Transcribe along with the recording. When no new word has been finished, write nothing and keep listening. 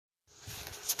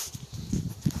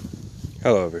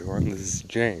Hello everyone, this is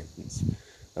James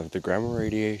of the Grammar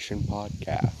Radiation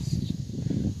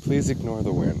Podcast. Please ignore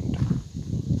the wind.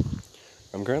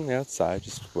 I'm currently outside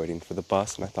just waiting for the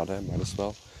bus, and I thought I might as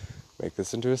well make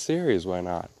this into a series, why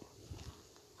not?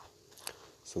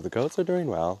 So the goats are doing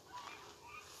well.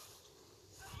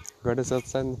 Greta's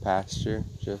outside in the pasture,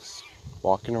 just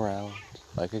walking around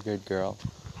like a good girl.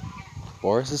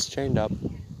 Boris is chained up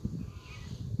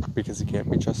because he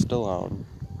can't be trusted alone.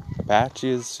 Apache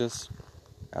is just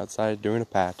outside doing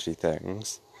Apache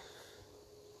things.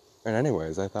 And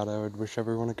anyways, I thought I would wish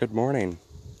everyone a good morning.